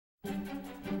Hey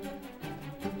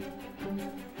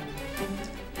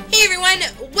everyone,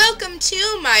 welcome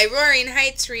to my Roaring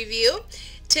Heights review.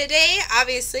 Today,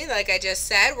 obviously, like I just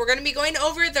said, we're going to be going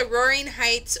over the Roaring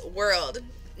Heights world.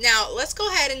 Now, let's go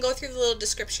ahead and go through the little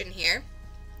description here.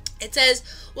 It says,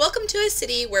 welcome to a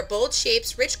city where bold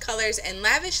shapes, rich colors, and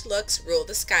lavish looks rule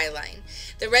the skyline.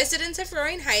 The residents of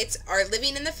Roaring Heights are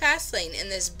living in the fast lane in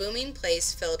this booming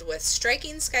place filled with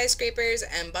striking skyscrapers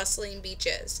and bustling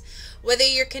beaches. Whether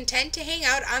you're content to hang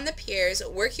out on the piers,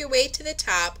 work your way to the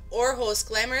top, or host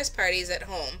glamorous parties at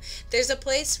home, there's a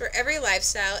place for every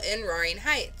lifestyle in Roaring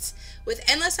Heights. With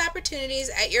endless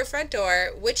opportunities at your front door,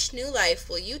 which new life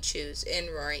will you choose in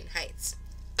Roaring Heights?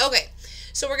 Okay.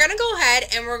 So we're going to go ahead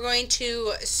and we're going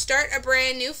to start a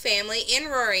brand new family in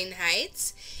Roaring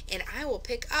Heights, and I will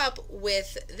pick up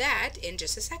with that in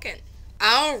just a second.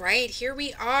 Alright, here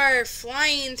we are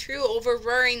flying through over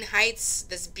Roaring Heights,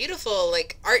 this beautiful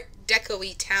like Art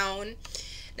Deco-y town.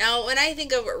 Now when I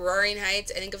think of Roaring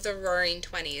Heights, I think of the Roaring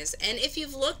 20s, and if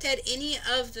you've looked at any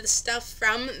of the stuff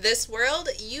from this world,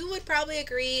 you would probably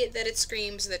agree that it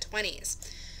screams the 20s.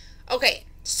 Okay.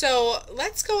 So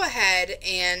let's go ahead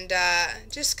and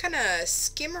just kind of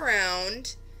skim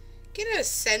around, get a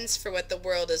sense for what the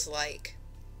world is like.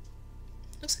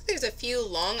 Looks like there's a few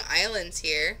long islands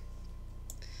here,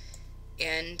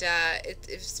 and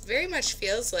it very much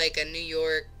feels like a New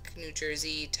York, New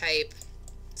Jersey type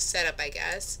setup, I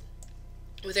guess,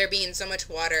 with there being so much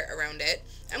water around it.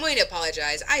 I'm going to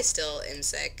apologize. I still am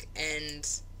sick, and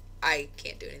I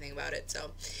can't do anything about it. So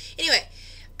anyway.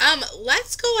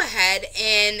 Let's go ahead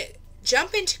and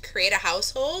jump into create a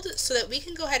household so that we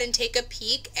can go ahead and take a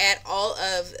peek at all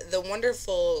of the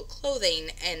wonderful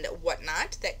clothing and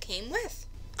whatnot that came with.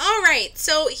 Alright,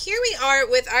 so here we are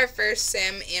with our first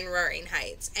sim in Roaring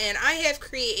Heights, and I have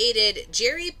created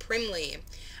Jerry Primley.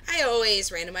 I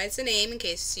always randomize the name in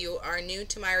case you are new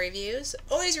to my reviews.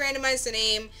 Always randomize the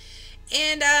name,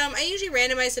 and I usually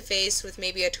randomize the face with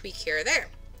maybe a tweak here or there.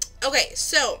 Okay,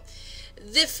 so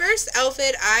the first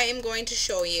outfit I am going to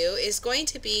show you is going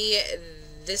to be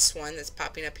this one that's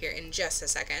popping up here in just a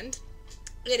second.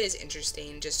 It is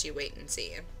interesting, just you wait and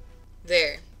see.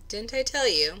 There, didn't I tell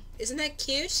you? Isn't that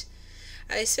cute?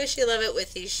 I especially love it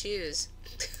with these shoes.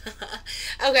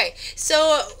 Okay,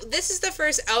 so this is the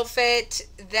first outfit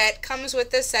that comes with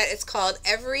this set. It's called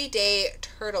Everyday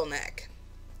Turtleneck.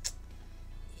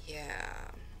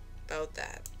 Yeah, about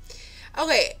that.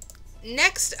 Okay.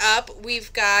 Next up,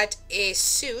 we've got a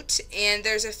suit, and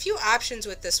there's a few options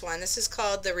with this one. This is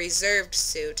called the reserved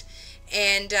suit,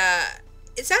 and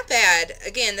it's not bad.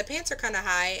 Again, the pants are kind of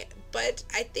high, but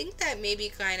I think that may be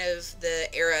kind of the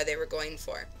era they were going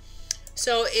for.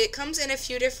 So it comes in a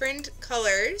few different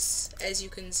colors, as you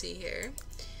can see here.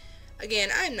 Again,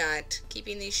 I'm not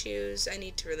keeping these shoes. I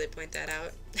need to really point that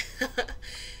out.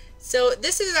 So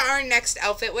this is our next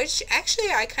outfit, which actually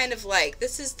I kind of like.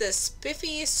 This is the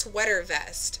spiffy sweater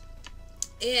vest.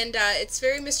 And it's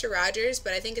very Mr. Rogers,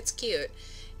 but I think it's cute.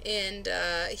 And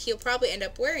he'll probably end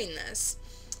up wearing this.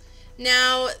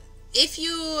 Now, if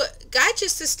you got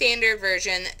just the standard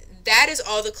version, that is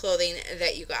all the clothing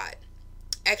that you got.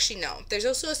 Actually, no. There's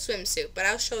also a swimsuit, but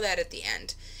I'll show that at the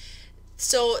end.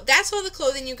 So that's all the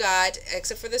clothing you got,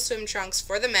 except for the swim trunks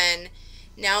for the men.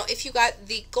 Now, if you got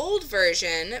the gold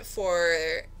version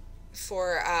for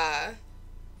 $35,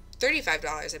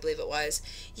 I believe it was,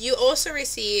 you also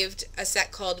received a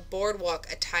set called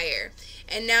Boardwalk Attire.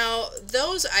 And now,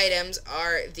 those items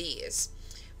are these.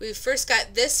 We first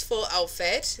got this full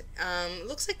outfit.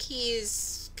 Looks like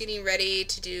he's getting ready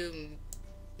to do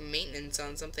maintenance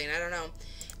on something. I don't know.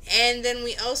 And then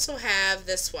we also have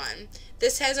this one.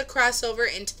 This has a crossover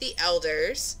into the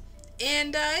Elders.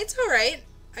 And it's alright,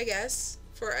 I guess,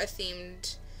 for a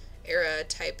themed era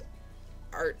type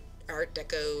art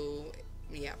deco.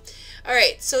 Yeah.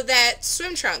 Alright, so that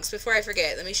swim trunks, before I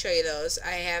forget, let me show you those.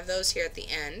 I have those here at the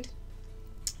end.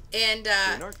 And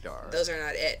those are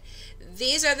not it.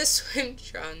 These are the swim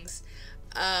trunks.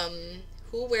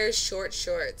 Who wears short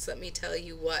shorts? Let me tell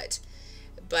you what.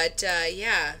 But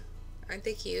yeah, aren't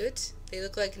they cute? They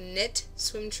look like knit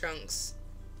swim trunks.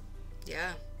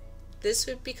 Yeah. This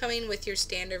would be coming with your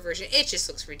standard version. It just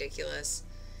looks ridiculous.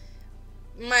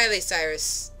 Miley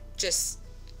Cyrus, just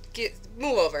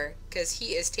move over, because he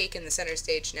is taking the center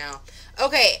stage now.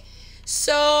 Okay,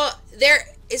 so there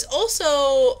is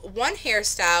also one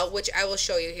hairstyle, which I will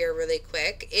show you here really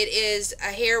quick. It is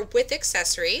a hair with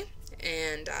accessory,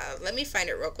 and let me find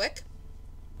it real quick.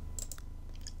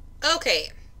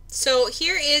 Okay, so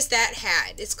here is that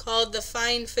hat. It's called the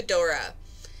Fine Fedora.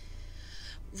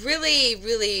 Really,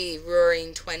 really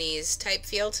roaring 20s type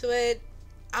feel to it.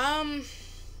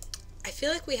 I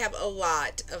feel like we have a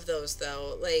lot of those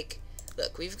though. Like,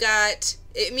 look, we've got,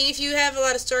 I mean, if you have a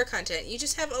lot of store content, you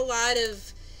just have a lot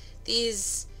of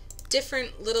these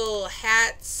different little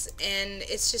hats, and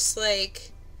it's just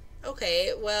like,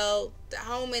 okay, well,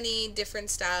 how many different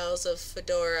styles of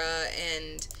fedora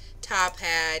and top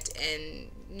hat and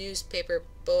newspaper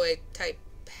boy type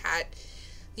hat?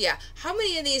 Yeah, how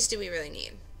many of these do we really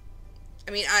need?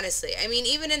 I mean, honestly, I mean,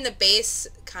 even in the base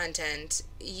content,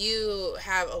 you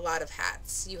have a lot of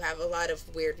hats. You have a lot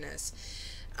of weirdness.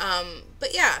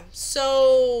 But yeah,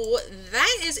 so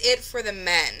that is it for the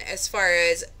men as far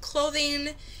as clothing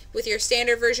with your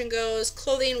standard version goes,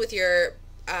 clothing with your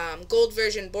gold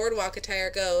version boardwalk attire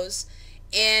goes,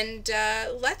 and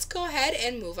let's go ahead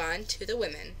and move on to the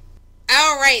women.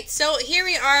 Alright, so here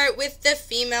we are with the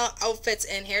female outfits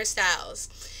and hairstyles.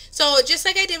 So just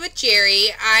like I did with Jerry,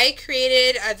 I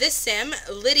created this sim,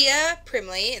 Lydia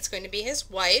Primley. It's going to be his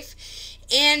wife.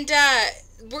 And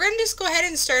we're going to just go ahead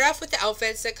and start off with the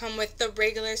outfits that come with the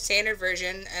regular standard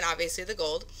version and obviously the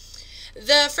gold.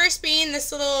 The first being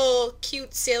this little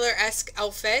cute sailor-esque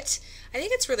outfit. I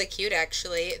think it's really cute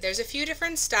actually. There's a few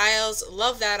different styles.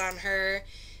 Love that on her.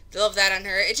 Love that on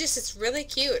her. It's really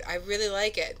cute. I really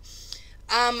like it.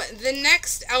 The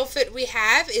next outfit we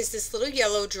have is this little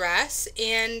yellow dress,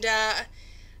 and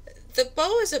the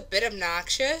bow is a bit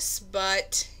obnoxious,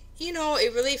 but you know,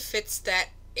 it really fits that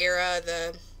era,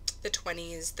 the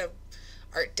 20s, the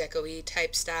Art Deco-y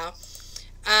type style.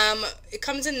 It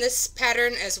comes in this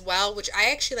pattern as well, which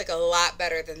I actually like a lot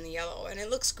better than the yellow, and it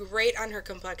looks great on her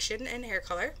complexion and hair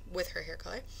color, with her hair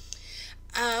color.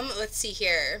 Let's see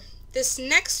here. This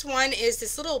next one is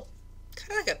this little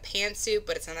kind of like a pantsuit,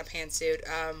 but it's not a pantsuit.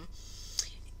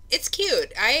 It's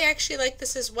cute. I actually like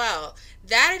this as well.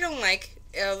 That I don't like,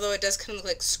 although it does kind of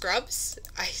look like scrubs.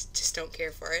 I just don't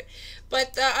care for it.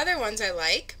 But the other ones I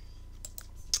like.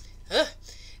 Ugh,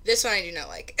 this one I do not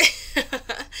like.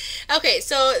 Okay,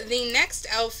 so the next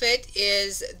outfit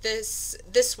is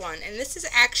this one, and this is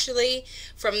actually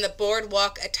from the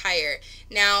Boardwalk Attire.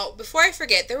 Now, before I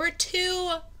forget, there were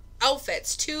two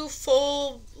outfits, two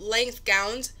full-length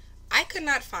gowns I could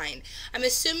not find. I'm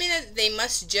assuming that they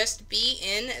must just be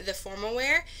in the formal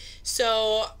wear.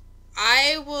 So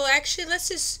I will actually,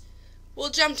 we'll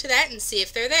jump to that and see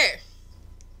if they're there.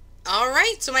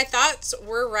 Alright, so my thoughts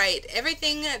were right.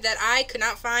 Everything that I could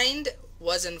not find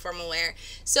was in formal wear.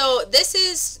 So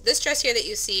this dress here that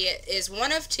you see is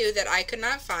one of two that I could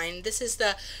not find. This is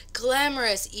the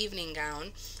Glamorous evening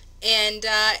gown. And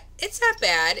it's not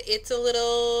bad. It's a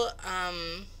little, I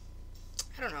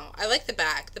don't know. I like the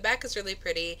back. The back is really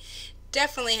pretty.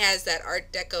 Definitely has that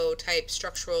Art Deco type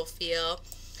structural feel.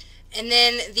 And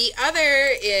then the other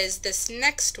is this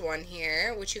next one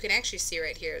here, which you can actually see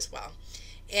right here as well.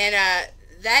 And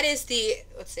that is the,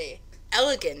 let's see,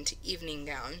 elegant evening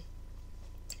gown.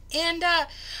 And I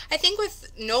think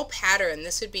with no pattern,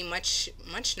 this would be much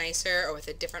nicer, or with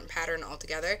a different pattern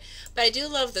altogether. But I do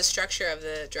love the structure of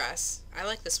the dress. I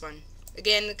like this one.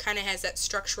 Again, it kind of has that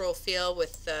structural feel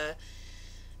with the,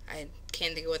 I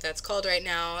can't think of what that's called right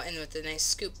now, and with the nice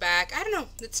scoop back. I don't know.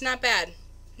 It's not bad.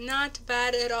 Not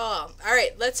bad at all.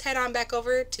 Alright, let's head on back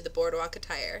over to the Boardwalk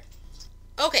Attire.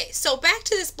 Okay, so back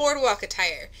to this Boardwalk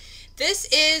Attire. This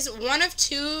is one of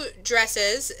two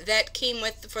dresses that came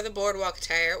with for the Boardwalk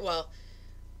Attire, well,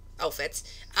 outfits.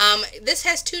 This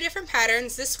has two different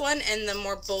patterns, this one and the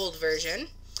more bold version.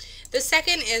 The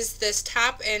second is this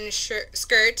top and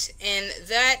skirt, and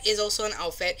that is also an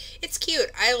outfit. It's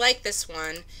cute. I like this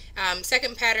one.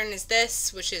 Second pattern is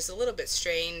this, which is a little bit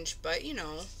strange, but you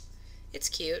know, it's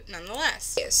cute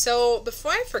nonetheless. So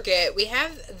before I forget, we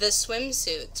have the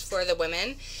swimsuits for the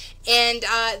women, and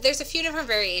there's a few different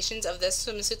variations of this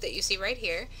swimsuit that you see right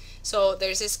here. So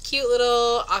there's this cute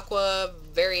little aqua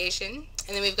variation,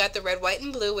 and then we've got the red, white,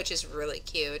 and blue, which is really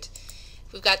cute.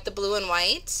 We've got the blue and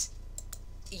white,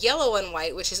 yellow and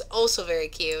white, which is also very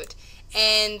cute,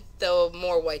 and the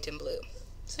more white and blue.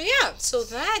 So yeah, so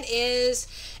that is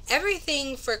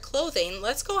everything for clothing.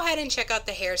 Let's go ahead and check out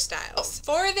the hairstyles.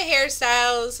 For the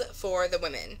hairstyles for the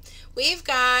women, we've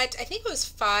got, I think it was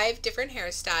 5 different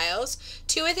hairstyles,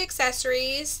 2 with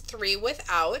accessories, 3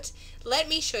 without. Let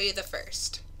me show you the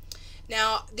first.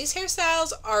 Now, these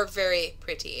hairstyles are very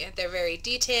pretty. They're very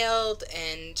detailed,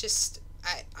 and just,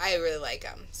 I really like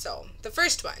them. So, the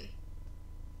first one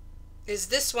is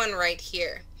this one right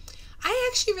here. I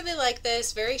actually really like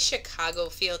this, very Chicago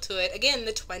feel to it. Again,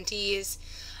 the 20s.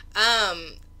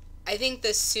 I think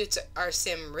the suits our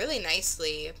sim really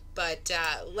nicely, but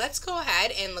let's go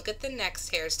ahead and look at the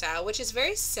next hairstyle, which is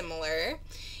very similar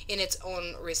in its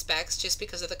own respects just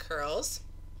because of the curls.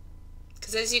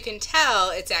 because as you can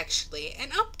tell, it's actually an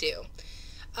updo.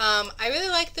 I really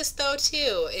like this though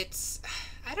too.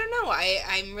 I don't know,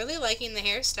 I'm really liking the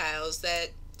hairstyles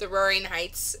that the Roaring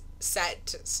Heights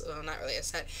set, well, not really a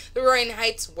set, the Roaring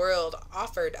Heights world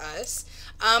offered us.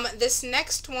 This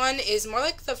next one is more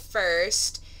like the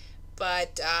first,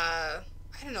 but I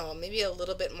don't know, maybe a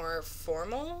little bit more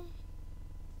formal.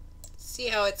 See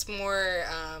how it's more,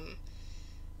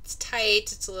 it's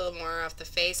tight, it's a little more off the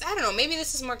face. I don't know, maybe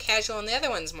this is more casual and the other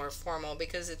one's more formal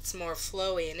because it's more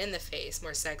flowy and in the face,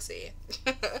 more sexy.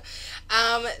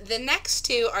 The next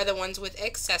two are the ones with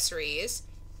accessories,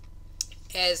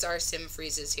 as our sim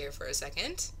freezes here for a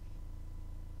second.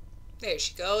 There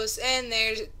she goes, and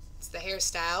there's the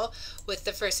hairstyle with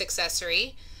the first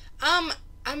accessory. I'm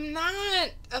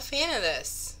not a fan of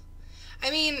this.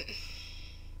 I mean,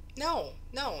 no,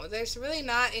 there's really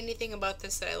not anything about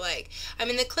this that I like. I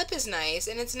mean, the clip is nice,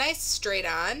 and it's nice straight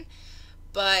on,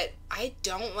 but I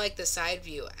don't like the side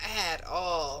view at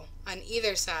all on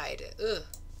either side. Ugh,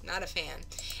 not a fan.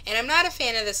 And I'm not a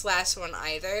fan of this last one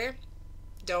either.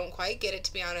 Don't quite get it,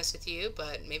 to be honest with you,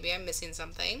 but maybe I'm missing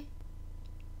something.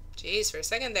 Jeez, for a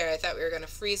second there, I thought we were going to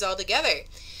freeze all together.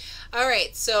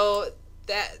 Alright, so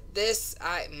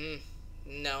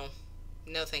no,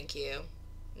 thank you.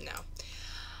 No.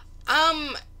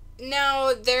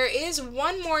 Now, there is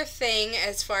one more thing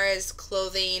as far as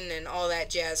clothing and all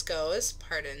that jazz goes.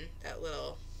 Pardon that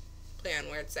little play on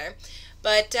words there.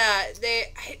 But,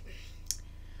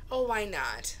 oh, why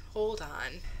not? Hold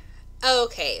on.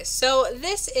 Okay, so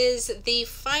this is the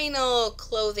final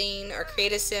clothing or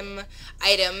Create a Sim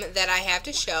item that I have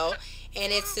to show,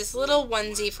 and it's this little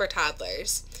onesie for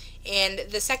toddlers. And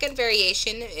the second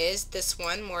variation is this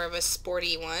one, more of a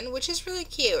sporty one, which is really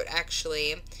cute,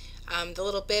 actually. The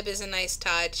little bib is a nice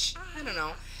touch. I don't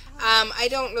know. I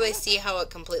don't really see how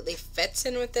it completely fits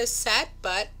in with this set,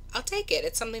 but I'll take it.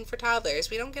 It's something for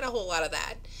toddlers. We don't get a whole lot of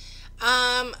that.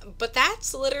 But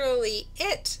that's literally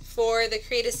it for the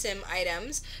Create a Sim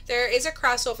items. There is a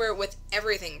crossover with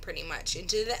everything pretty much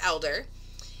into the Elder.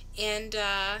 And,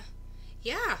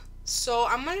 yeah. So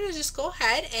I'm going to just go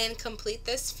ahead and complete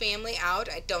this family out.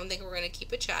 I don't think we're going to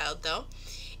keep a child though.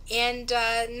 And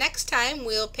next time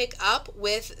we'll pick up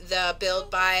with the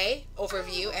build, buy,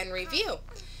 overview, and review.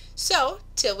 So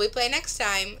till we play next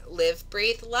time, live,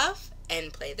 breathe, love,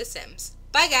 and play The Sims.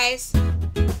 Bye guys!